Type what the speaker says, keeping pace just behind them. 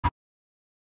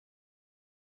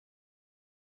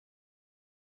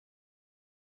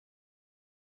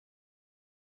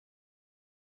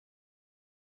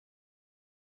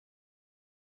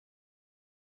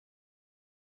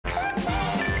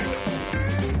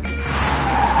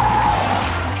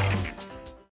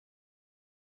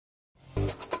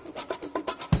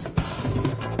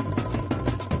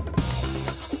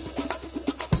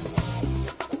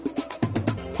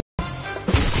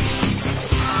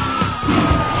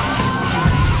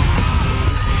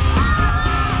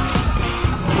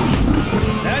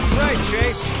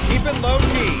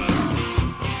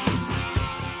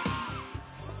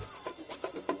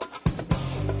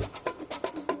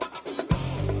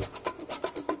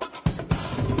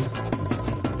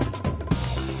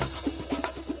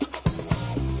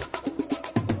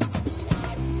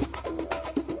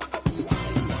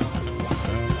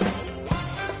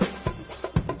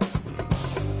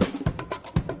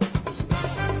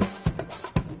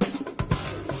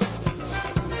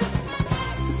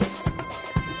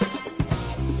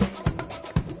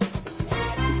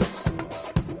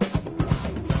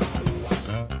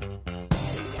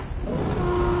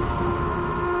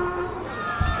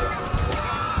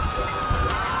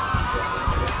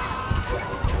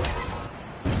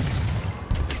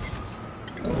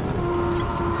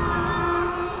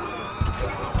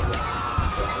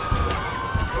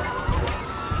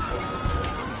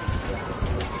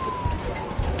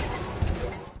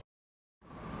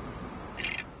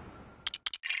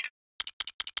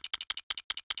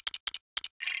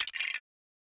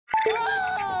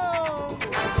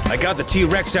I got the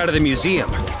T-Rex out of the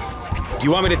museum. Do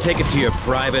you want me to take it to your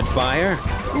private buyer?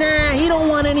 Nah, he don't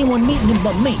want anyone meeting him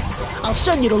but me. I'll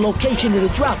send you the location of the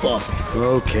drop-off.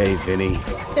 Okay, Vinny.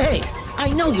 Hey, I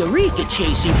know you're eager,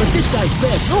 Chasey, but this guy's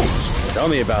bad news. Tell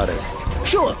me about it.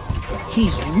 Sure.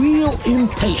 He's real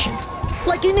impatient.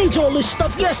 Like he needs all this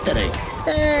stuff yesterday.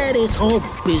 This whole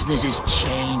business has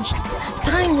changed.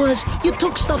 Time was, you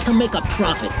took stuff to make a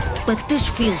profit. But this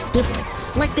feels different.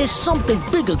 Like there's something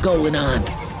bigger going on.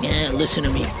 Yeah, listen to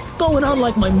me. Going on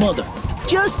like my mother.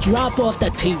 Just drop off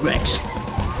that T-Rex.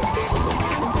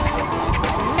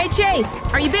 Hey, Chase,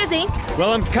 are you busy?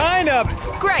 Well, I'm kind of...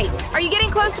 Great. Are you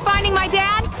getting close to finding my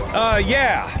dad?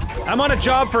 Yeah. I'm on a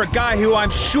job for a guy who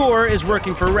I'm sure is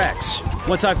working for Rex.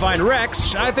 Once I find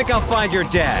Rex, I think I'll find your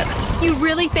dad. You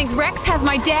really think Rex has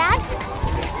my dad?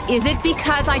 Is it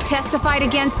because I testified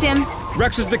against him?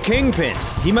 Rex is the kingpin.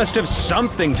 He must have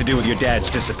something to do with your dad's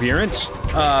disappearance.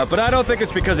 But I don't think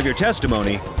it's because of your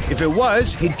testimony. If it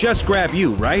was, he'd just grab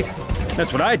you, right?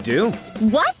 That's what I'd do.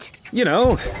 What? You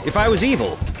know, if I was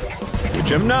evil.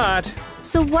 Which I'm not.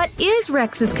 So what is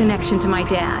Rex's connection to my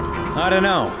dad? I don't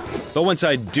know. But once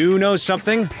I do know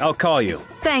something, I'll call you.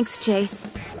 Thanks, Chase.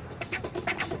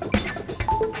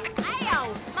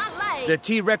 The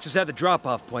T-Rex is at the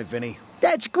drop-off point, Vinny.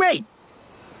 That's great.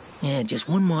 Yeah, just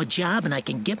one more job and I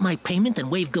can get my payment and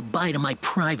wave goodbye to my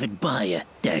private buyer.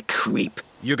 That creep.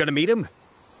 You're gonna meet him?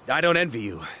 I don't envy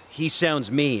you. He sounds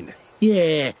mean.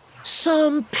 Yeah,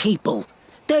 some people.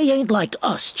 They ain't like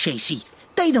us, Chasey.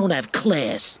 They don't have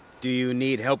class. Do you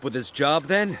need help with this job,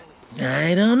 then?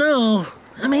 I don't know.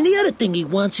 I mean, the other thing he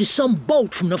wants is some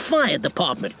boat from the fire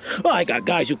department. Well, I got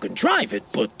guys who can drive it,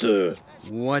 but,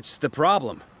 What's the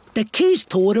problem? The keys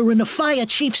to it are in the fire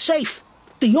chief's safe.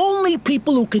 The only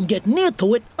people who can get near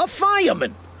to it are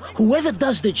firemen. Whoever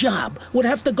does the job would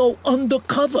have to go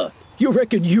undercover. You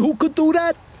reckon you could do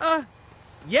that?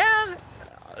 Yeah.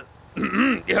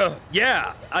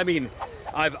 Yeah. I mean,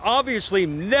 I've obviously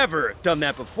never done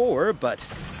that before, but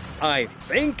I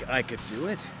think I could do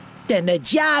it. Then the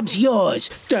job's yours.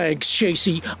 Thanks,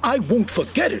 Chasey. I won't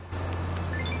forget it.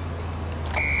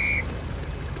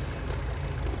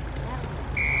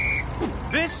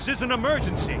 This is an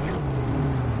emergency.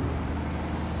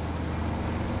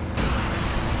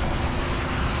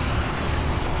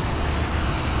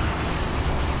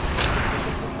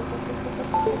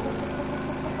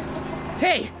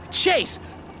 Hey, Chase,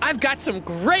 I've got some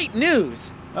great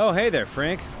news. Oh, hey there,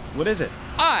 Frank. What is it?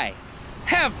 I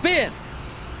have been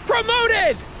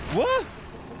promoted! What?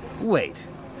 Wait,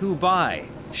 who by?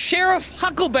 Sheriff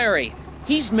Huckleberry.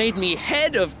 He's made me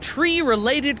head of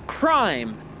tree-related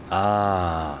crime.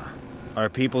 Ah. Are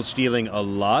people stealing a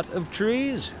lot of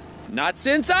trees? Not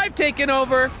since I've taken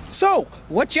over. So,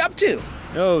 what you up to?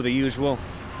 Oh, the usual.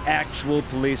 Actual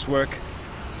police work.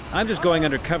 I'm just going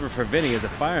undercover for Vinny as a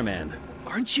fireman.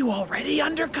 Aren't you already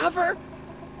undercover?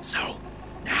 So,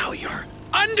 now you're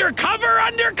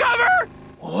undercover?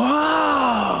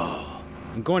 Whoa!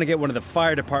 I'm going to get one of the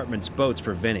fire department's boats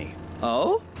for Vinny.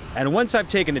 Oh? And once I've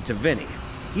taken it to Vinny,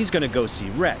 he's going to go see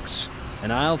Rex,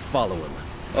 and I'll follow him.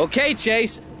 Okay,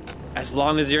 Chase. As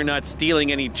long as you're not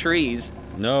stealing any trees.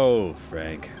 No,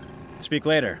 Frank. Speak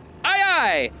later. Aye,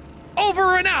 aye!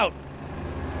 Over and out!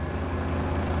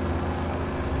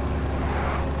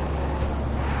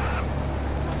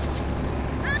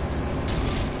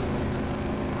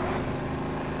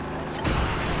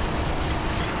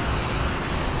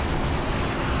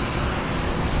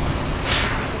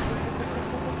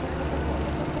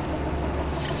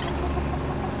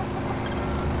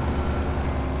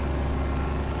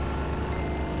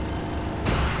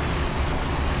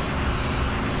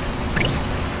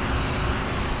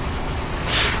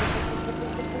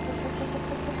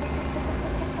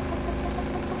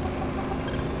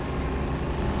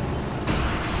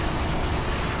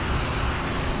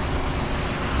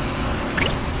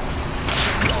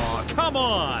 Come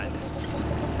on!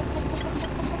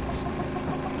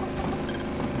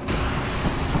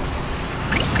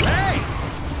 Hey!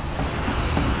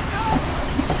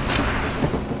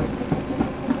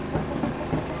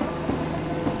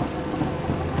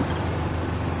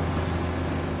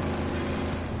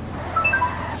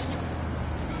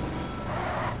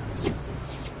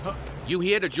 You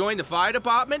here to join the fire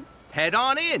department? Head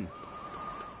on in.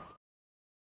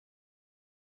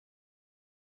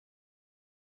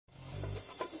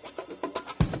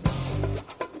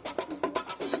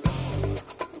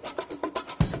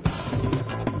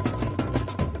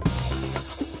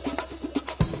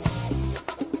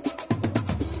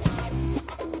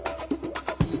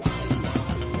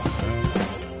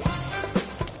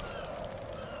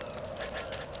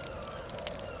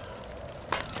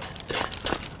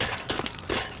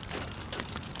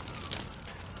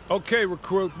 Okay,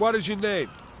 recruit, what is your name?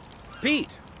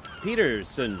 Pete.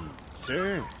 Peterson,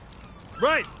 sir.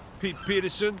 Right, Pete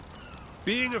Peterson.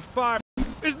 Being a fire...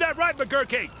 Isn't that right,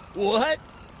 McGurky? What?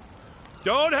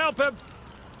 Don't help him.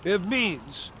 It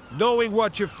means knowing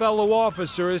what your fellow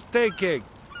officer is thinking.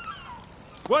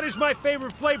 What is my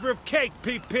favorite flavor of cake,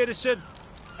 Pete Peterson?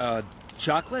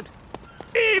 Chocolate?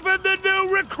 Even the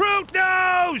new recruit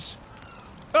knows!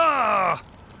 Ah!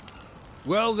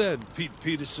 Well then, Pete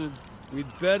Peterson,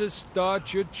 we'd better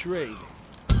start your training.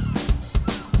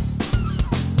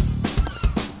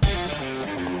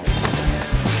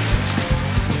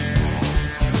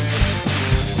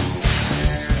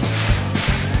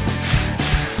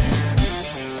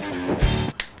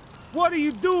 What are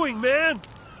you doing, man?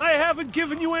 I haven't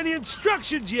given you any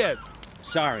instructions yet.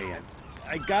 Sorry,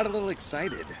 I got a little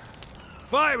excited.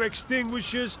 Fire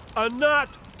extinguishers are not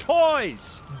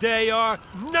toys. They are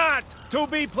not to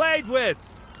be played with.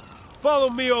 Follow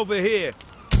me over here.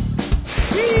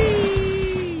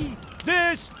 Whee!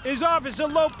 This is Officer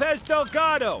Lopez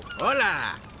Delgado.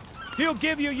 Hola! He'll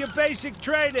give you your basic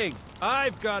training.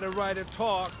 I've got to write a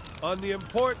talk on the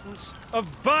importance of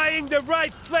buying the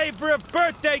right flavor of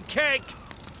birthday cake.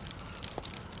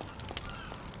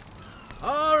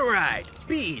 All right,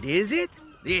 Pete, is it?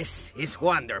 This is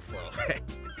wonderful.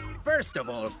 First of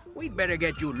all, we'd better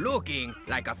get you looking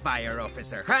like a fire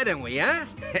officer, hadn't we, huh?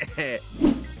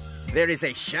 There is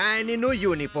a shiny new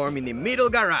uniform in the middle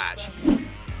garage.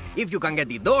 If you can get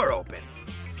the door open.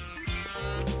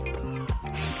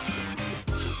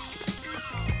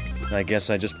 I guess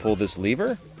I just pull this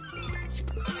lever?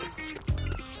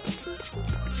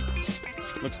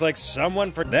 Looks like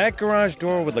someone for that garage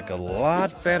door would look a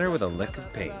lot better with a lick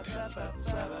of paint.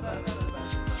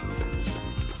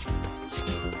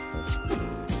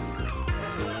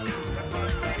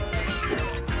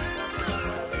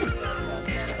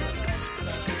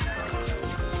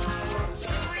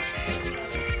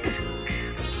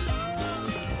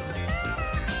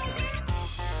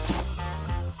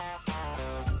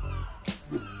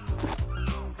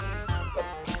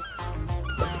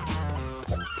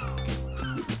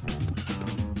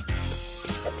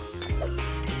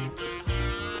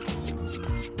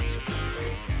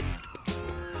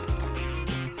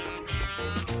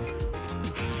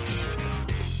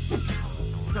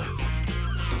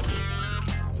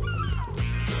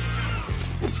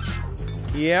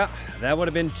 Yeah, that would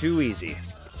have been too easy.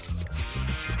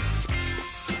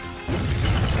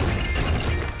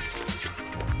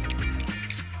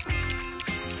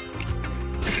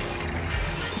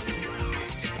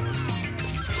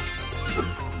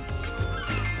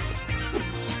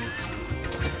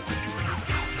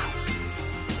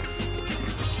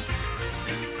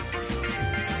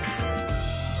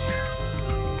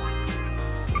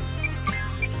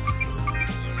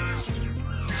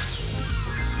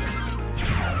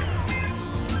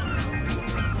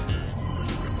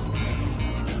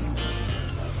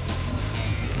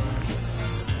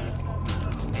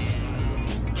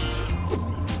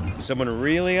 Someone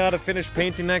really ought to finish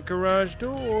painting that garage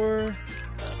door.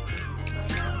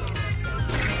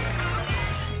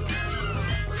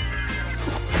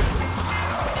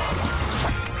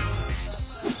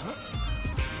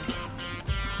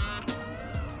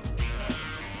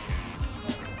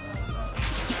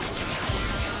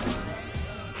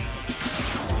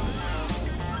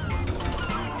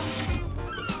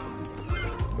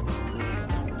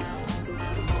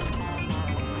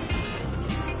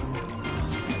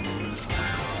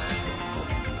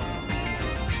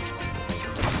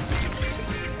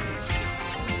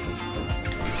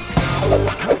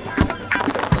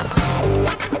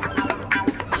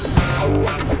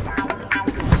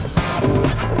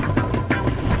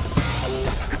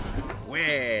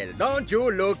 Don't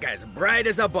you look as bright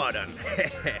as a button?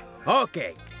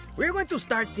 Okay, we're going to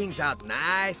start things out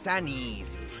nice and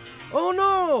easy. Oh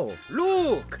no!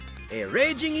 Look! A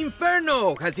raging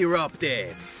inferno has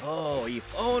erupted. Oh,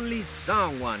 if only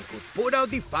someone could put out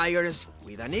the fires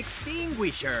with an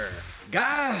extinguisher.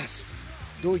 Gasp!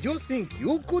 Do you think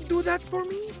you could do that for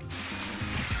me?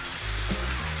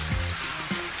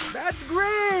 That's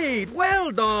great!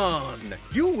 Well done!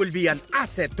 You will be an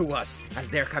asset to us, as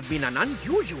there have been an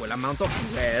unusual amount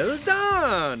of well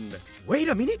done! Wait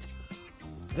a minute!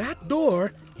 That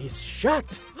door is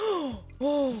shut!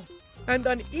 Oh, and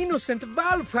an innocent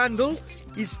valve handle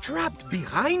is trapped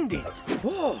behind it!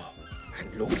 Oh,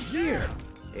 and look here!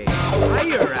 A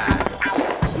fire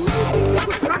axe! Do you think you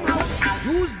could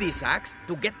somehow use this axe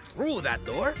to get through that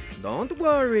door? Don't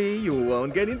worry, you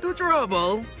won't get into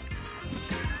trouble.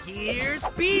 Here's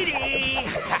Petey!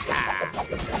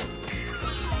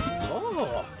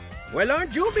 Oh, Well,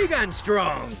 aren't you big and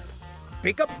strong?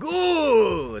 Pick up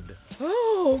good.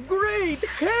 Oh, great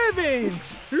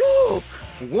heavens! Look!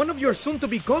 One of your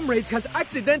soon-to-be comrades has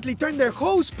accidentally turned their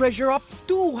hose pressure up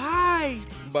too high.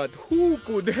 But who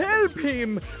could help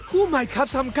him? Who might have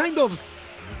some kind of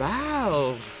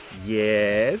valve?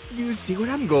 Yes, do you see where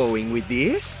I'm going with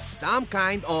this? Some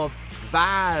kind of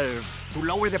valve to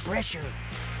lower the pressure.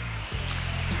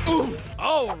 Ooh,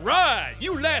 all right,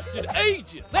 you lasted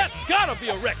ages. That's gotta be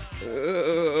a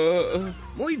record.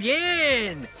 Muy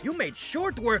bien. You made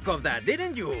short work of that,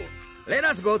 didn't you? Let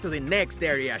us go to the next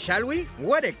area, shall we?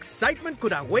 What excitement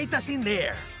could await us in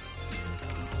there?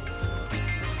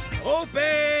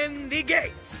 Open the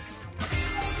gates.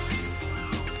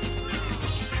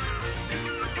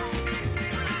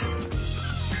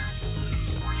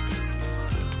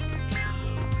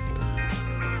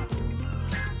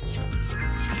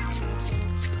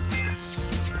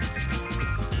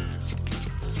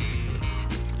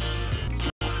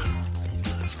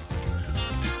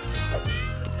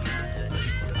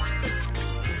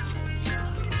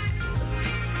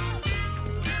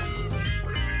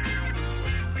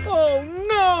 Oh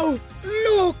no!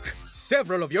 Look!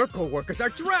 Several of your co-workers are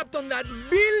trapped on that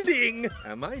building!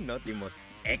 Am I not the most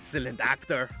excellent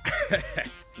actor?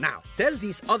 Now, tell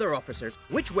these other officers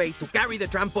which way to carry the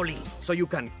trampoline so you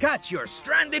can catch your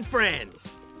stranded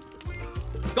friends.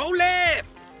 Go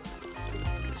left!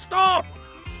 Stop!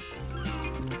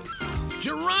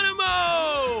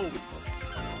 Geronimo!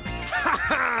 Ha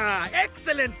ha!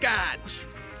 Excellent catch!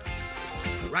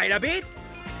 Right a bit?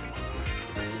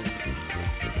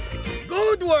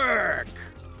 Good work!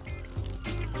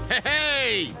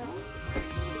 Hey!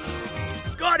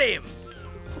 Got him!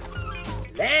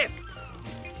 Left!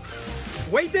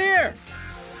 Wait there!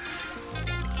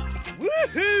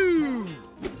 Woohoo!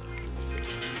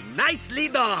 Nicely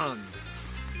done!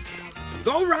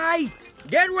 Go right!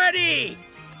 Get ready!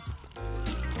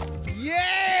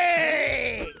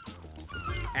 Yay!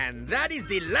 And that is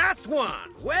the last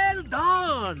one! Well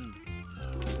done!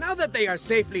 Now that they are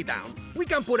safely down, we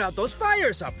can put out those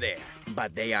fires up there.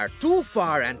 But they are too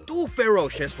far and too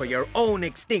ferocious for your own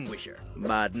extinguisher.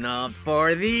 But not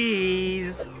for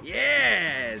these.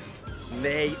 Yes!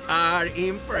 They are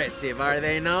impressive, are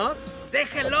they not? Say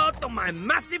hello to my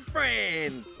massive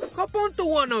friends. Hop onto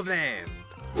one of them.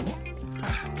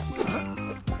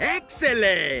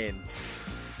 Excellent!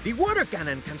 The water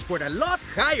cannon can squirt a lot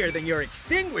higher than your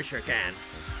extinguisher can.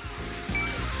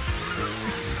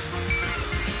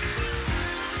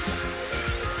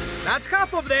 That's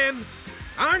half of them.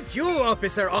 Aren't you,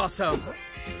 Officer Awesome?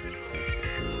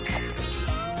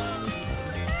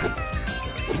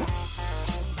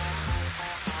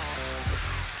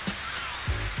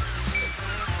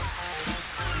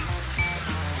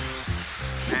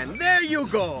 And there you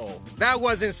go. That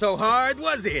wasn't so hard,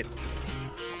 was it?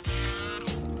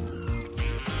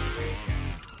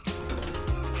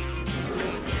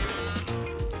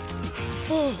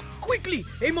 Oh, quickly!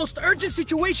 A most urgent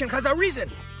situation has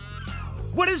arisen.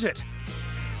 What is it?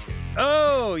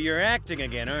 Oh, you're acting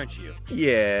again, aren't you?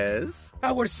 Yes.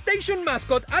 Our station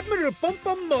mascot, Admiral Pom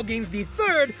Pom Muggins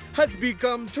III, has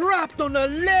become trapped on a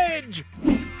ledge.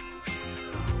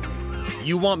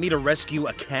 You want me to rescue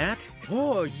a cat?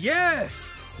 Oh, yes.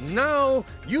 Now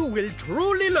you will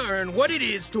truly learn what it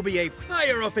is to be a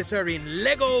fire officer in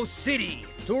Lego City.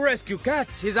 To rescue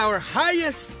cats is our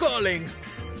highest calling,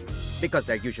 because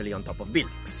they're usually on top of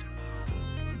buildings.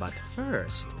 But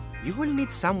first, you will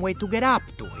need some way to get up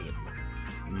to him.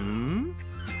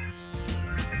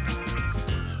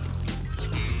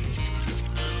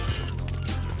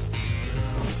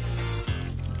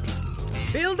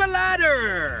 Build a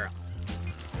ladder!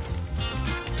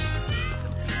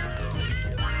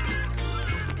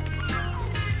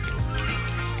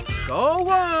 Go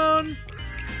on!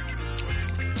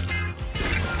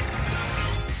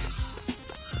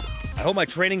 I hope my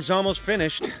training's almost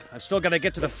finished. I've still got to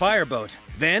get to the fireboat.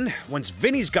 Then, once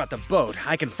Vinny's got the boat,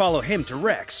 I can follow him to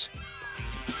Rex.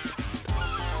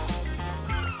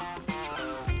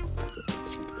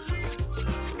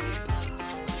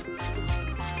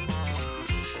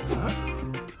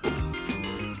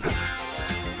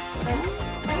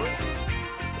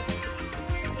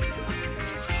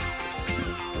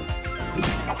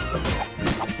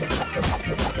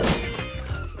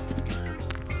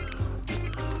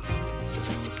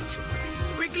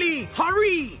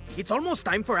 Hurry! It's almost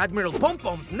time for Admiral Pom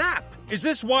Pom's nap. Is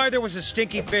this why there was a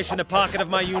stinky fish in the pocket of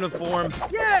my uniform?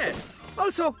 Yes!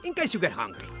 Also, in case you get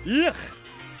hungry. Ugh!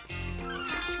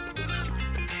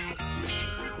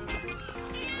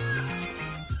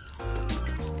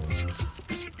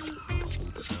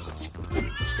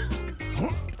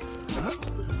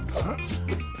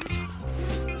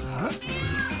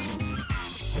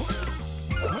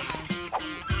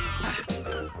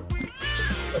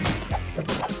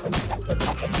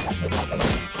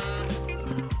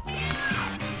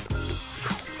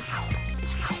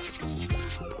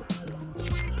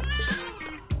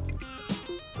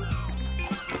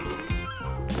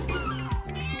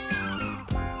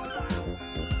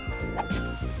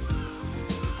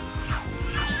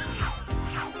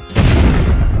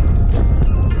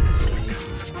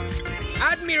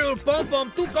 Little Pom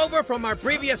Pom took over from our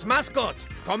previous mascot,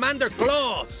 Commander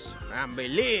Claus. And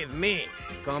believe me,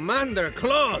 Commander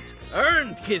Claus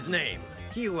earned his name.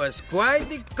 He was quite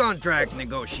the contract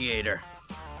negotiator.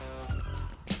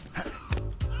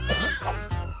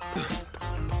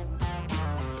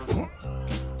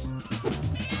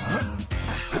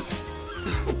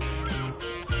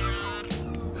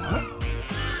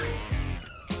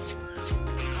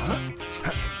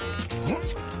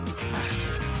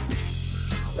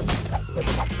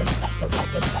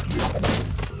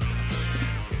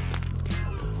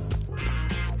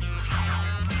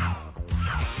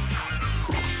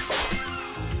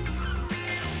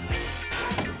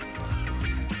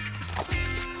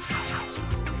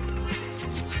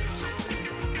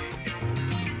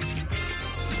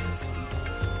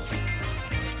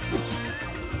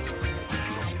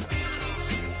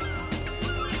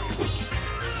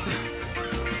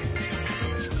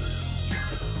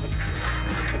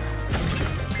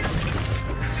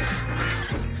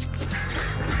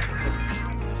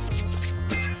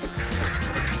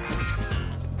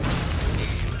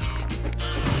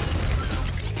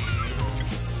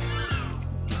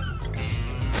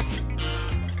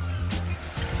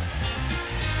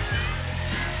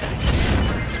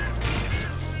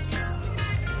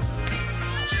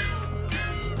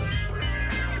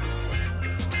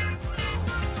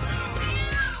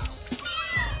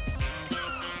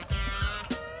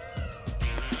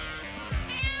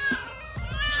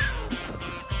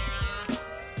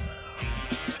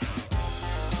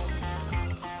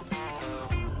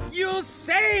 You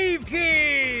saved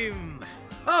him!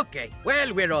 Okay,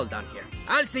 well, we're all done here.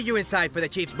 I'll see you inside for the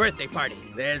Chief's birthday party.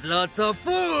 There's lots of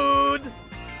food!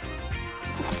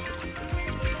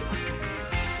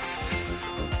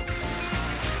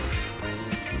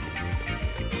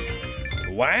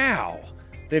 Wow,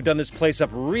 they've done this place up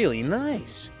really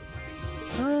nice.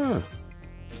 Huh.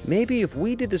 Maybe if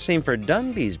we did the same for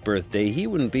Dunby's birthday, he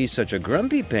wouldn't be such a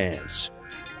grumpy pants.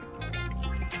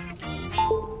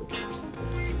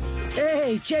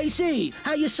 Hey, JC,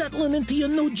 how you settling into your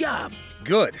new job?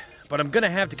 Good, but I'm gonna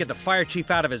have to get the fire chief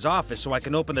out of his office so I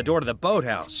can open the door to the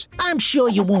boathouse. I'm sure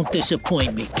you won't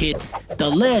disappoint me, kid. The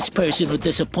last person who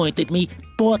disappointed me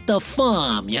bought the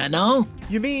farm, you know?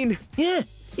 You mean? Yeah,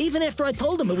 even after I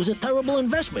told him it was a terrible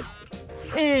investment.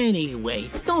 Anyway,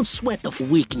 don't sweat the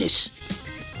weakness.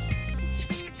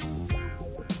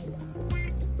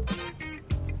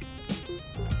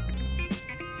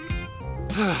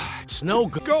 It's no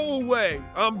good. Go away.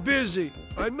 I'm busy.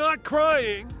 I'm not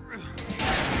crying.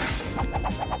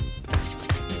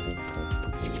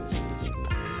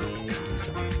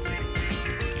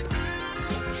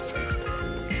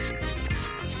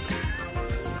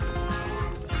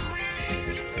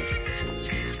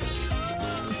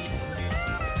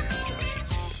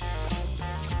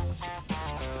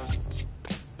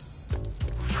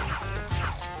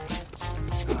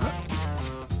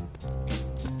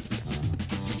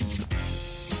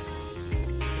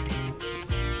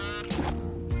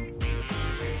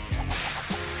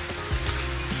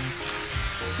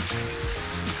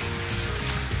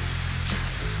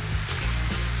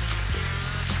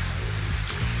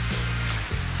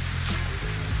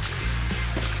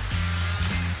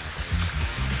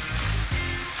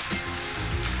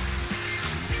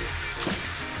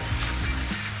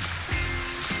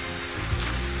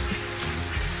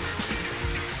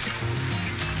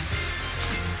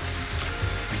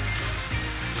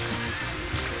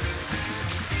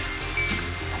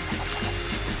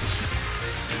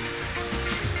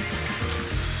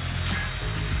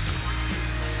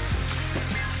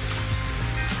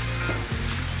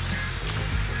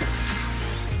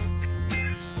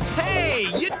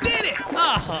 You did it!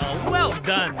 Oh, well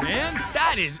done, man.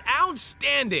 That is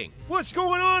outstanding. What's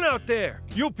going on out there?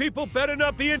 You people better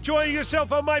not be enjoying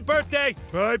yourself on my birthday.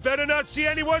 I better not see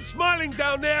anyone smiling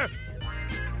down there.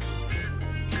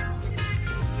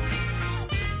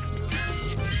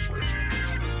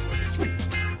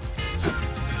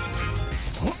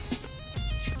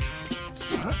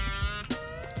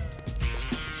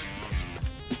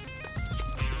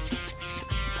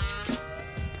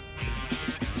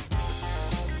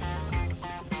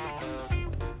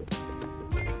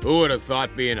 Who would have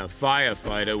thought being a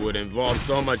firefighter would involve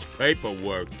so much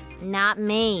paperwork? Not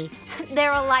me.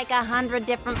 There are like 100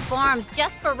 different forms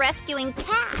just for rescuing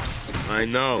cats. I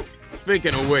know.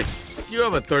 Speaking of which, do you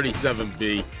have a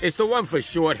 37B? It's the one for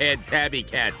short-haired tabby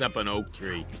cats up an oak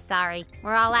tree. Sorry,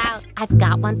 we're all out. I've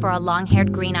got one for a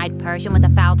long-haired, green-eyed Persian with a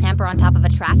foul temper on top of a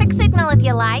traffic signal if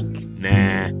you like.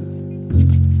 Nah.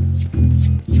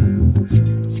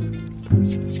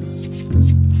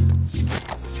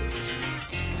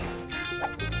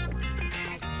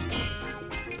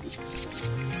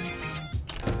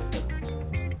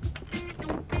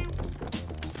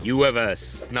 You ever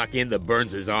snuck into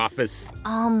Burns' office?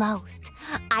 Almost.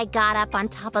 I got up on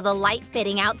top of the light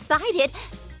fitting outside it,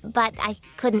 but I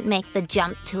couldn't make the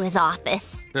jump to his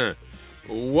office. Huh.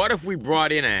 What if we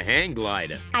brought in a hang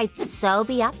glider? I'd so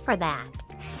be up for that.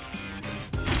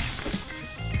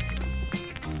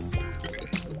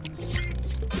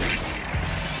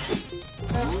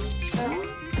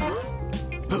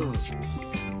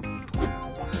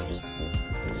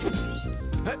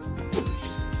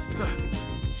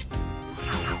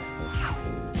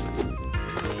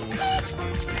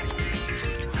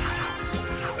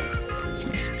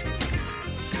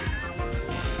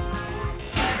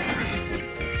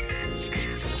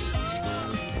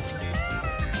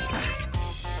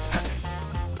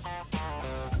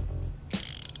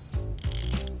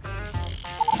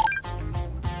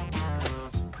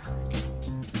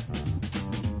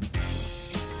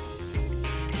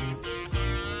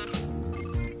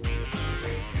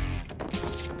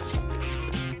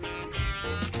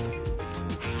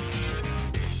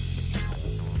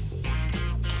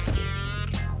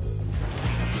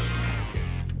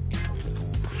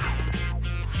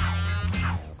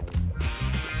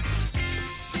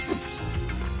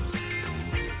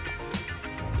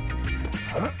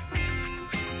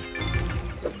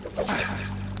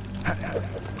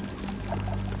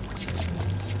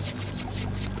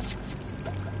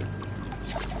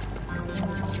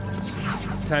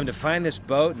 Time to find this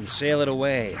boat and sail it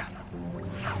away.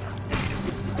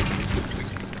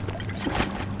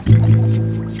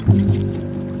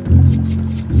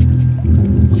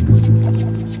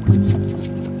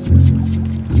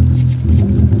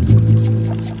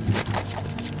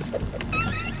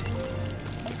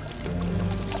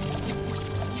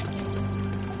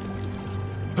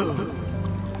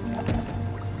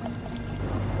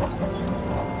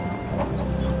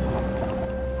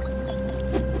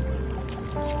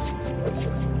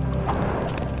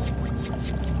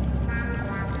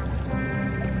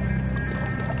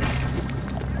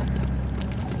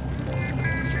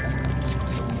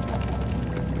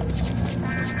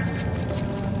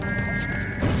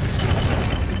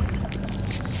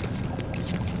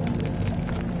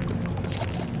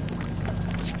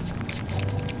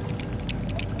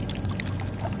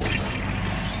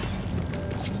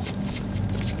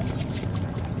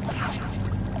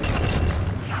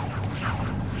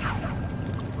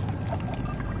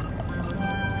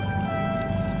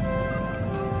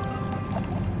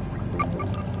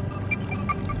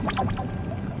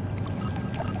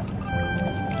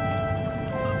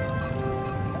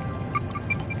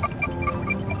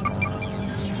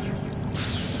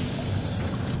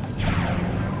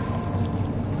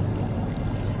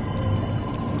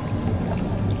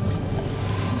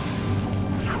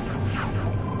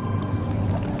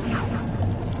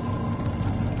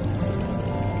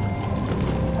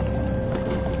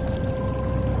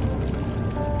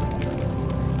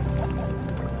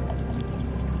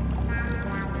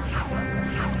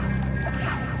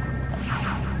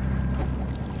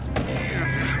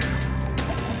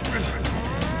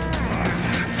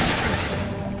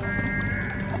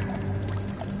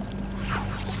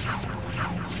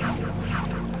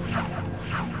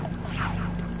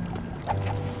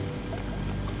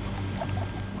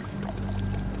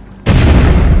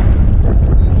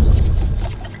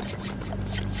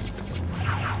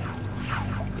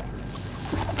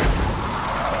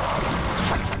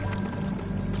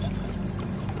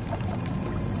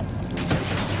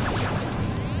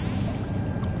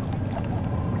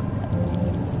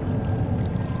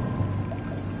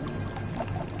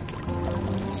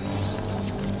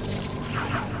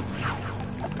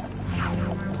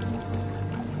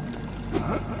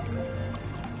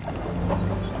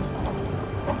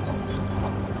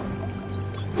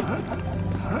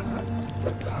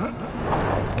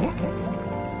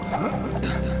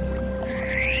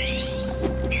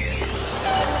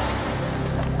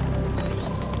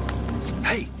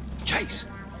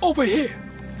 Over here!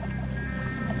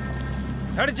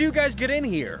 How did you guys get in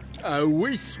here?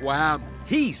 We swam.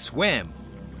 He swam.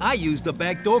 I used the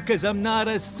back door because I'm not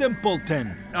a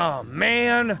simpleton. Oh,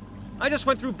 man. I just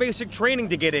went through basic training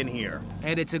to get in here.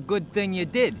 And it's a good thing you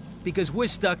did, because we're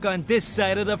stuck on this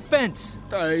side of the fence.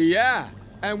 Yeah.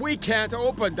 And we can't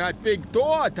open that big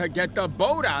door to get the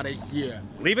boat out of here.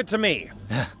 Leave it to me.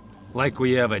 Like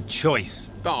we have a choice.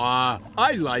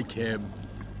 I like him.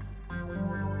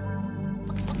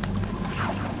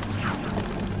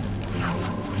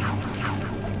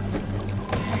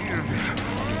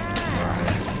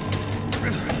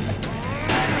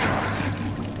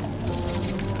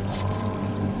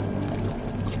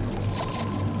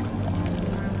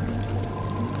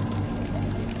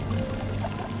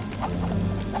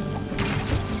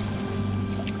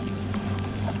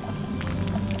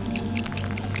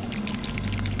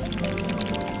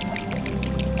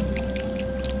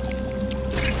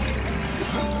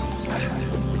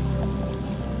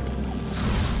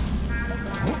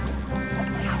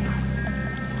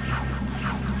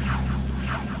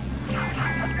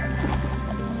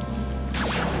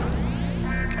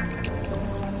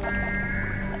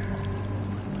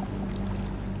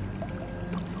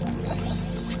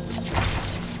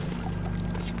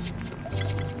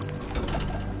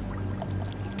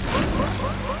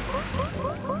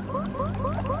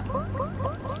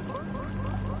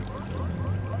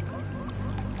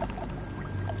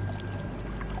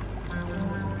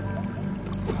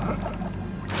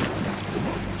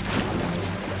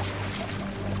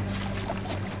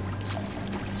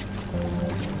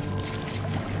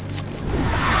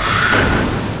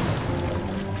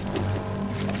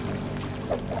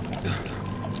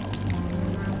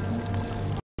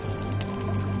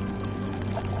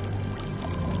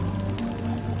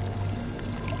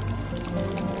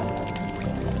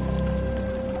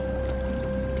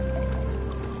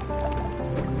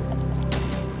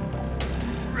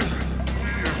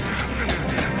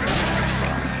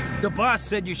 The boss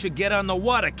said you should get on the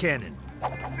water cannon.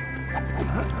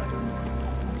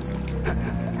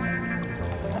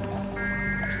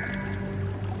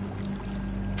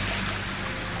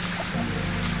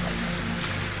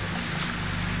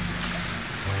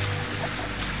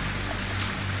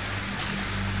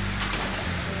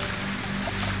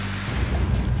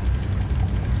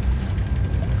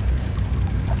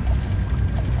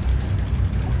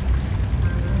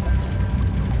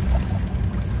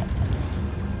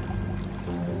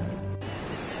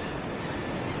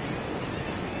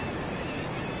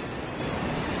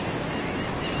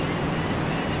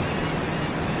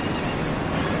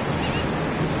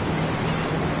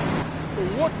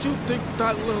 What you think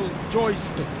that little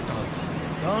joystick does?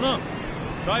 Don't know.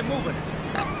 Try moving it.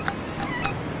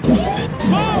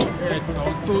 Oh! It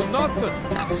don't do nothing.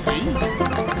 See?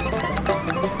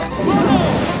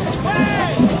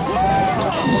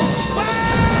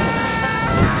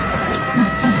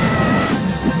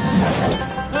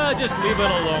 Just leave it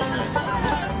alone then.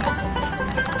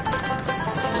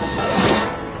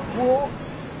 Whoa!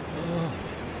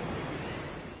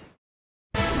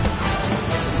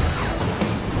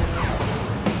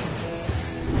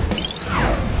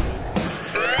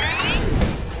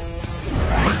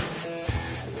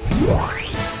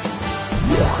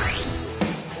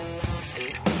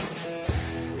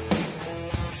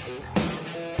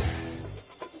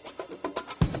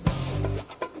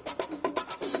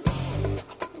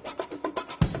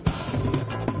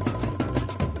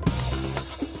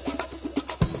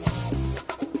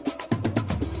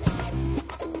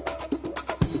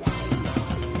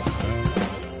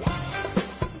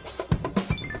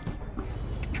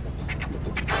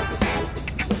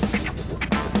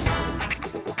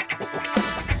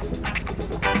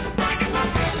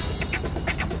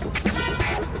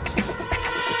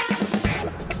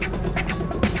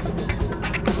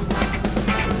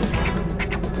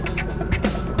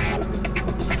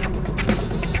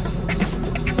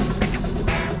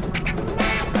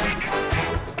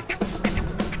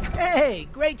 Hey,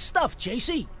 great stuff,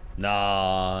 JC.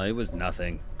 Nah, it was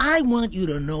nothing. I want you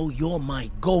to know you're my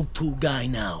go-to guy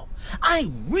now. I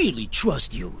really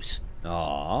trust yous.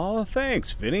 Aw,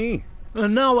 thanks, Vinny.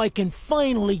 And now I can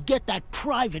finally get that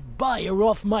private buyer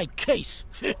off my case.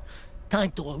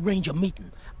 Time to arrange a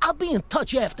meeting. I'll be in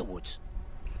touch afterwards.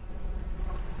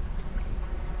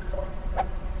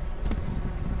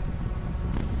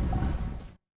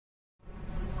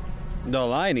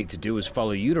 All I need to do is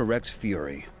follow you to Rex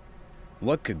Fury.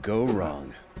 What could go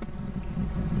wrong?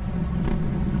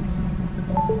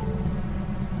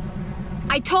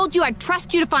 I told you I'd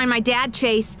trust you to find my dad,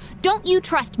 Chase. Don't you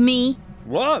trust me?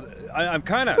 What? I'm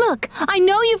kinda... Look, I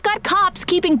know you've got cops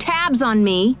keeping tabs on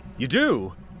me. You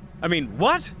do? I mean,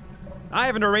 what? I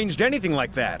haven't arranged anything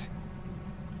like that.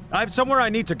 I have somewhere I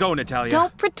need to go, Natalia.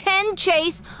 Don't pretend,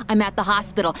 Chase. I'm at the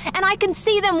hospital, and I can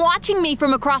see them watching me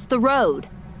from across the road.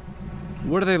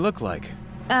 What do they look like?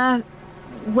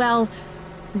 Well,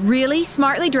 really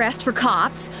smartly dressed for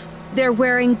cops. They're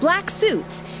wearing black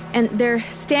suits, and they're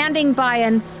standing by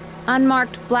an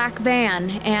unmarked black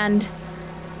van and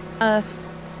a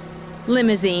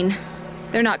limousine.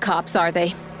 They're not cops, are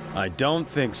they? I don't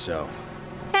think so.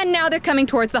 And now they're coming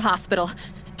towards the hospital.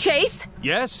 Chase?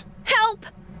 Yes? Help!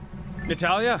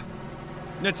 Natalia?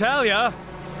 Natalia?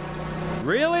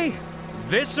 Really?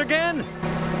 This again?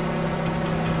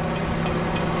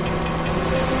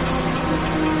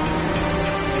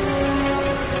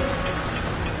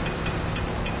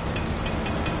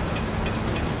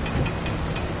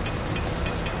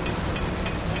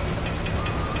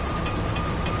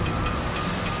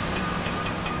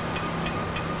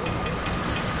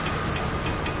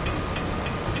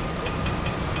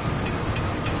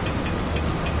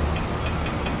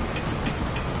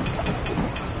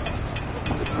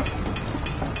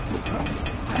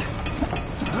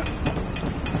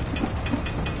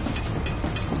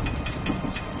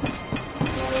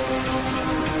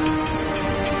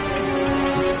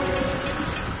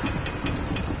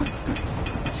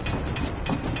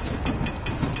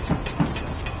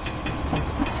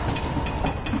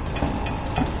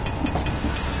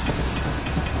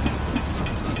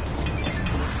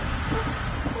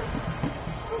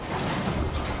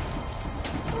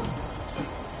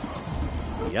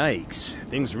 Yikes.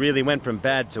 Things really went from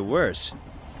bad to worse.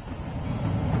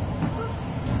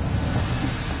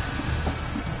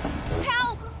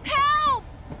 Help! Help!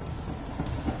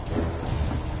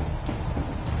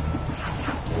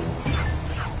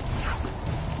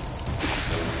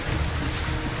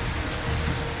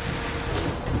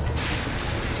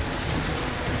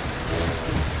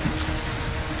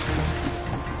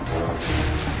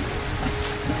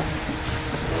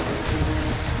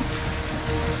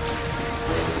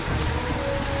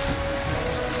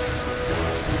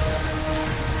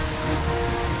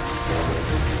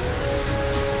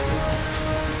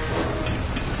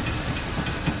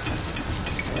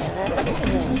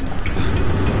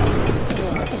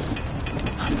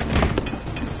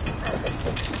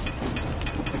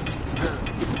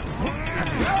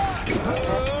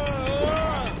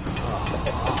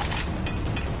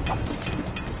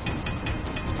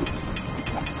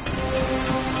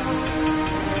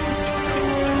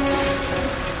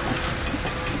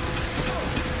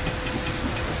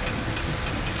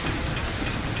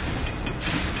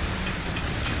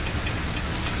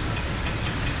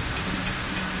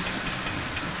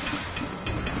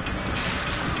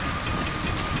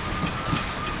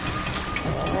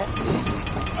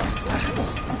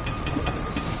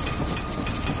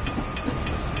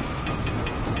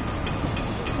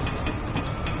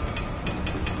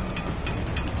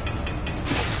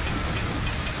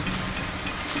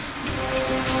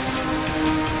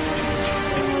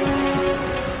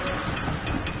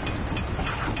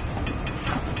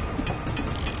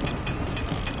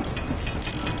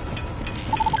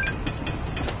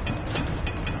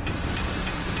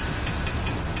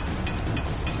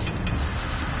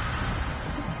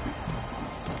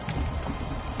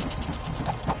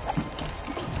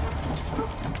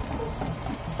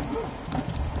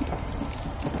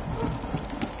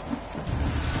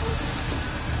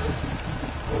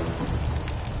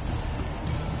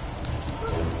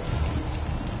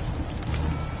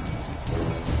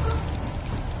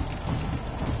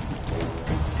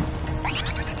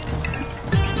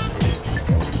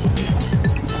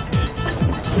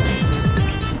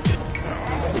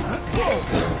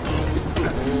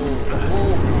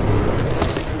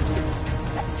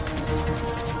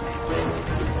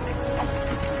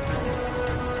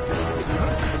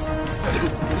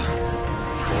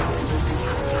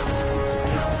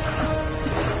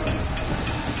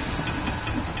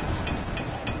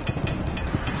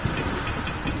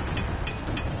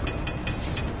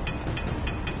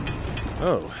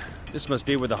 Oh, this must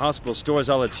be where the hospital stores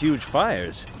all its huge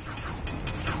fires.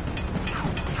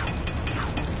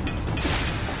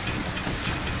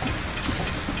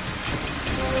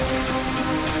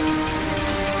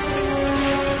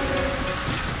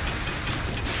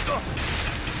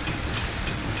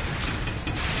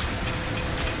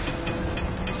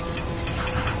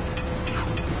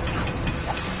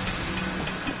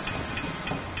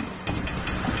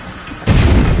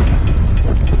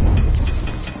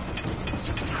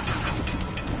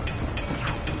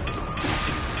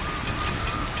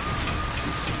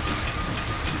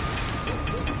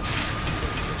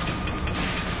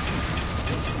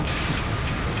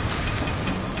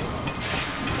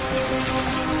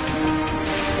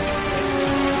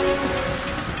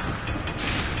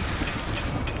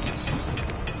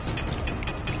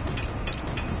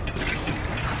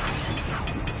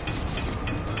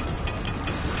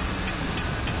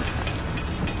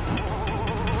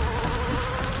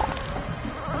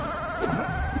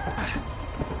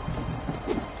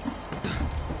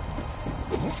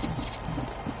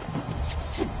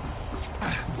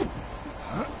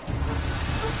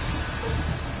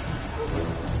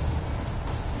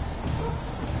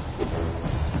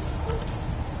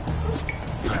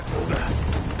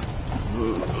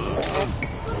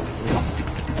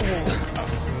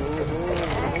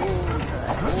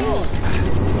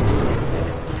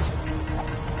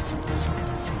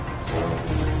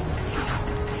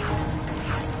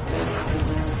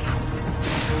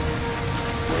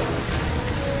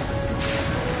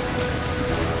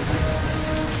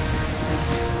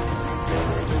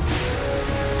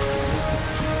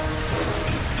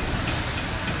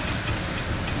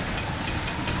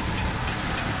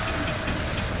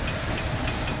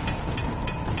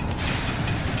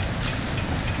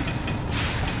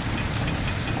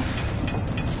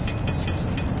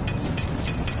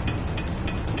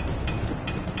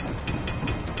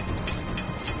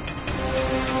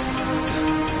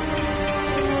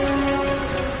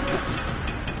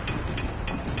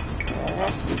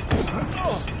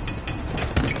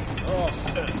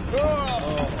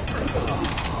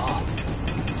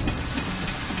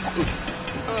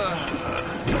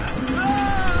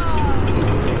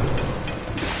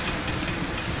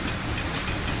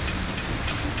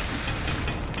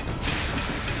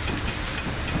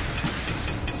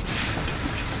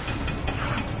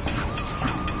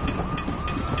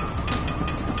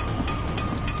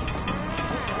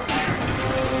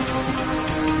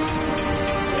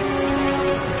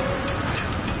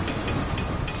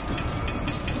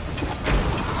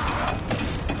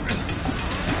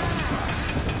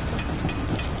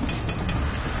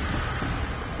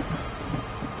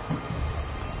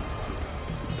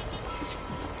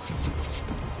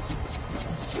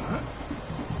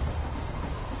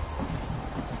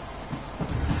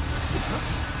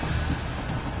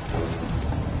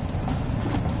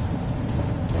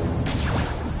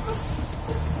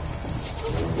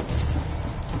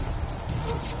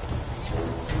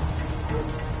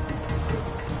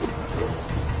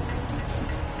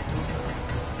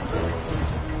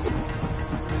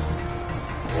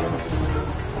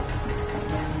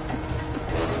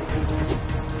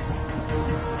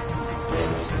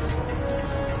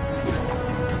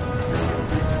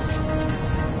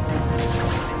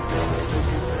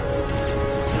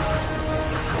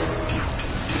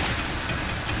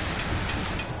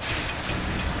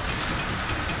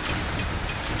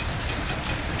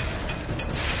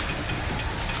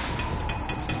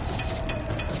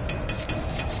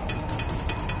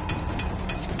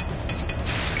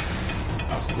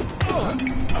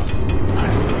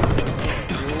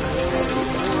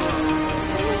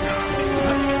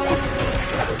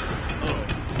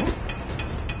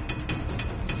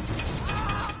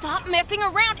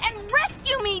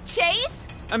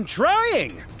 I'm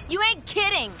trying! You ain't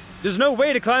kidding! There's no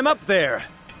way to climb up there.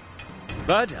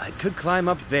 But I could climb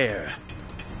up there.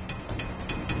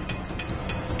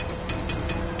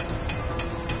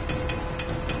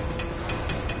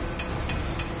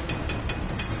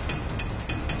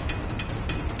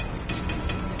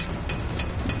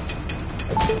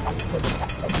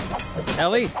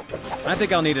 Ellie, I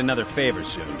think I'll need another favor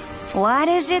soon. What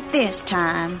is it this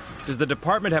time? Does the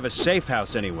department have a safe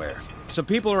house anywhere? Some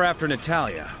people are after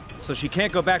Natalia, so she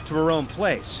can't go back to her own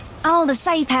place. All the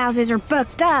safe houses are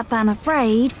booked up, I'm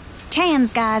afraid.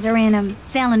 Chan's guys are in them,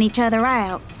 selling each other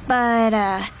out.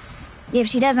 But, if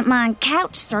she doesn't mind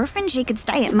couch surfing, she could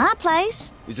stay at my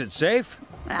place. Is it safe?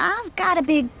 I've got a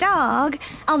big dog,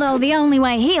 although the only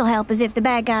way he'll help is if the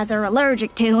bad guys are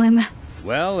allergic to him.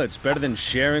 Well, it's better than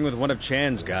sharing with one of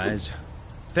Chan's guys.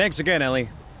 Thanks again, Ellie.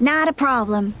 Not a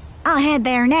problem. I'll head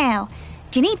there now.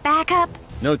 Do you need backup?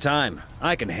 No time.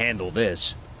 I can handle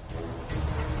this.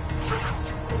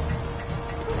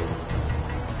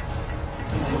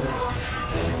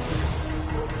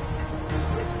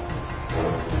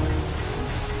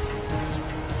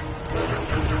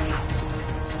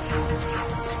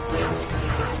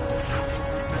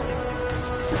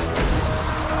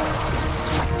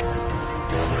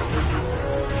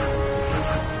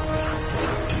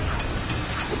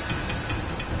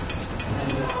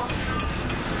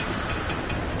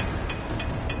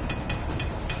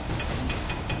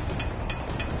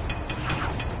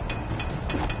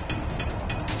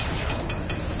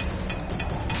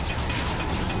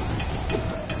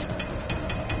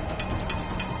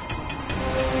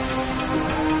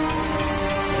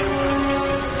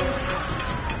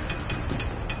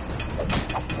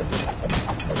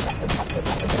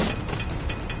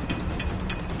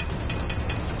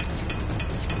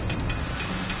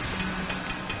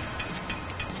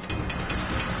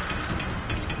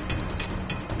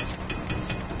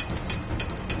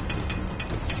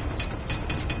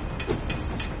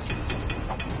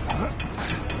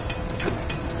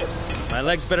 My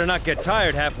legs better not get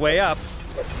tired halfway up.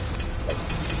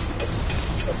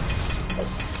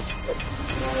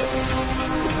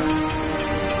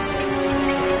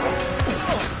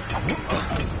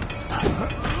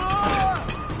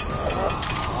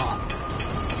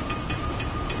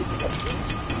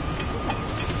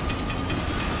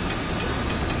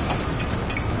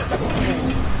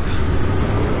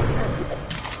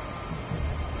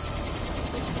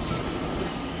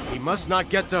 He must not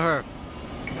get to her.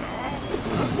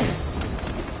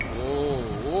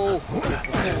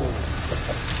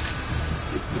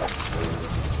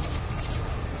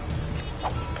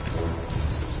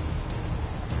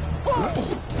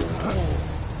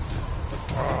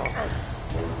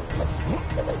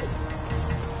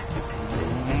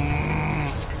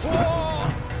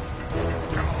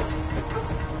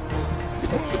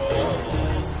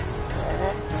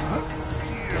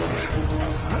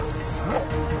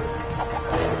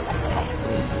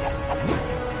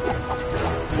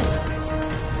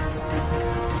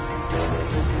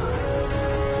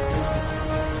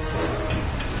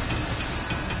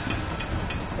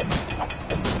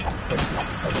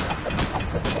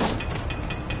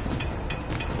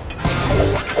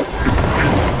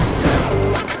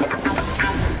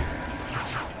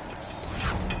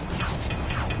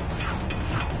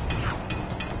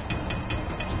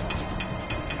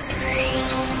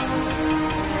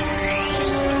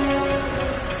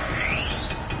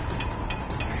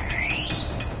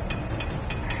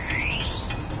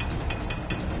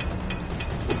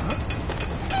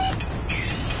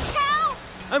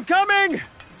 I'm coming!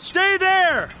 Stay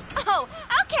there! Oh,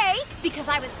 okay, because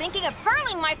I was thinking of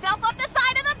hurling myself up the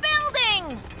side of the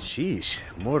building! Sheesh,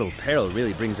 mortal peril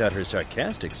really brings out her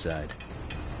sarcastic side.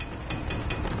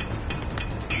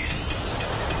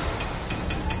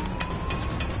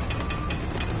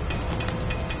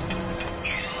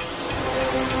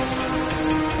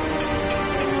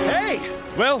 Hey!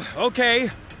 Well, okay.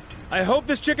 I hope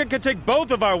this chicken can take both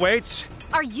of our weights.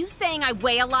 Are you saying I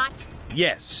weigh a lot?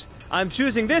 Yes. I'm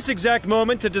choosing this exact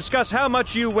moment to discuss how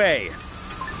much you weigh.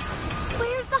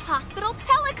 Where's the hospital's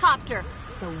helicopter?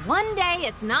 The one day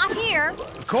it's not here.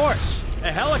 Of course,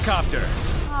 a helicopter.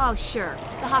 Oh, sure.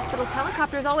 The hospital's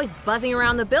helicopter is always buzzing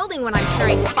around the building when I'm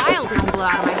carrying files that can blow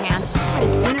out of my hand. But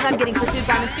as soon as I'm getting pursued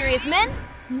by mysterious men,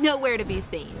 nowhere to be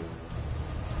seen.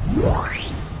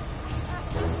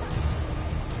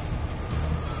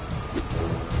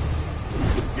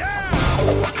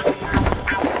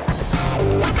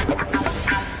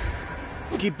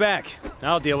 Keep back.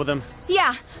 I'll deal with them.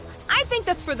 Yeah, I think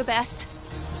that's for the best.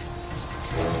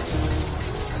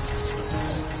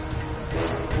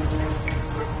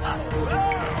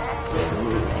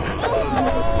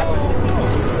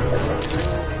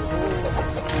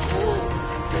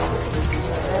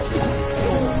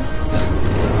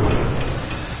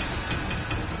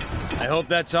 hope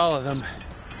that's all of them.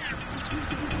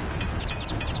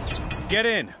 Get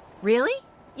in. Really?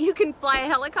 You can fly a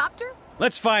helicopter?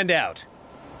 Let's find out.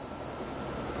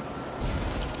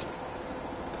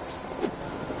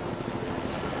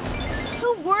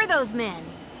 Who were those men?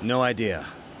 No idea.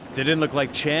 They didn't look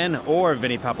like Chan or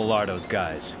Vinny Papalardo's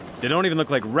guys. They don't even look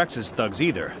like Rex's thugs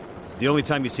either. The only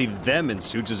time you see them in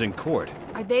suits is in court.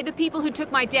 Are they the people who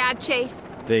took my dad, Chase?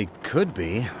 They could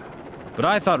be. But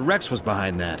I thought Rex was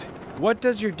behind that. What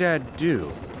does your dad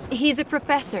do? He's a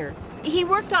professor. He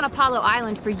worked on Apollo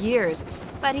Island for years,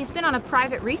 but he's been on a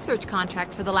private research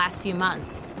contract for the last few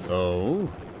months.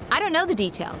 Oh? I don't know the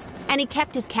details, and he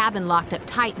kept his cabin locked up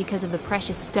tight because of the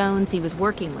precious stones he was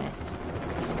working with.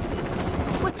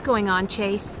 What's going on,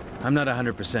 Chase? I'm not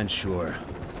 100% sure.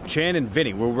 Chan and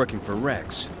Vinny were working for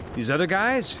Rex. These other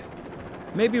guys?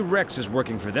 Maybe Rex is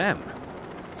working for them.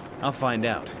 I'll find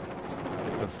out.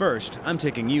 But first, I'm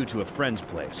taking you to a friend's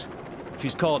place.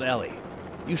 She's called Ellie.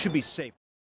 You should be safe.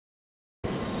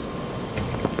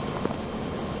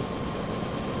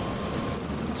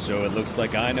 So it looks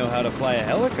like I know how to fly a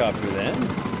helicopter then.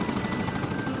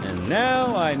 And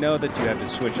now I know that you have to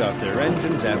switch off their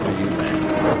engines after you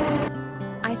land.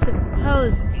 I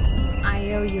suppose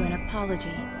I owe you an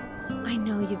apology. I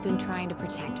know you've been trying to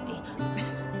protect me.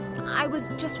 I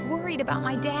was just worried about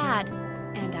my dad.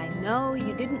 And I know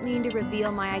you didn't mean to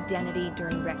reveal my identity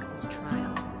during Rex's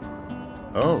trial.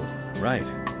 Oh, right.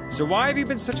 So why have you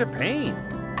been such a pain?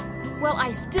 Well,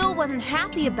 I still wasn't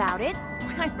happy about it.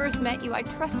 When I first met you, I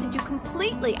trusted you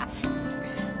completely.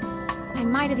 I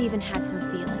might have even had some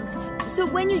feelings. So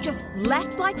when you just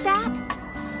left like that...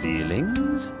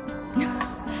 Feelings?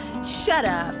 Shut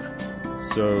up.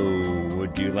 So,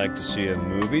 would you like to see a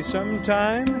movie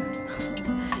sometime?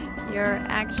 You're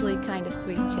actually kind of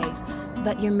sweet, Chase.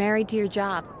 But you're married to your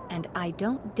job, and I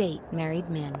don't date married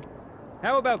men.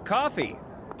 How about coffee?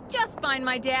 Just find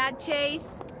my dad,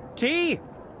 Chase. Tea?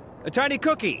 A tiny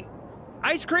cookie?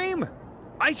 Ice cream?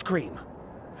 Ice cream.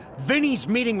 Vinny's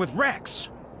meeting with Rex.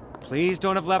 Please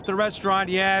don't have left the restaurant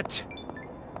yet.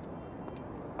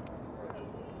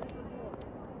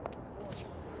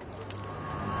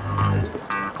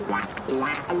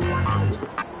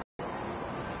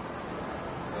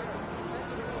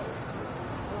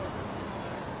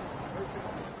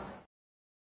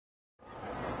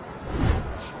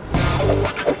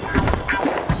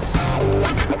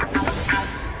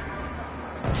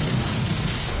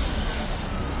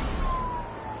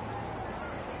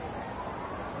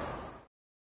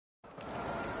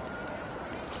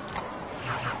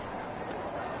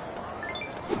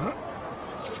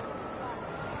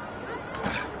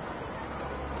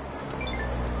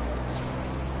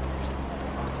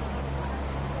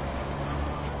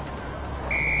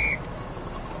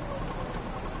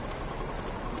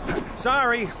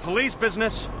 Sorry, police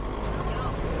business.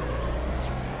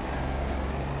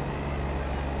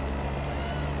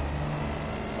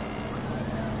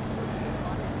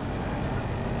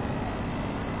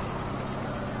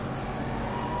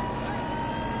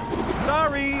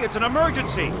 Sorry, it's an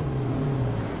emergency.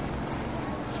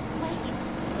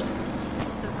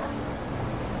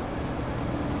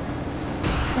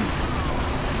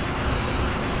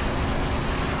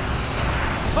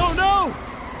 Oh no!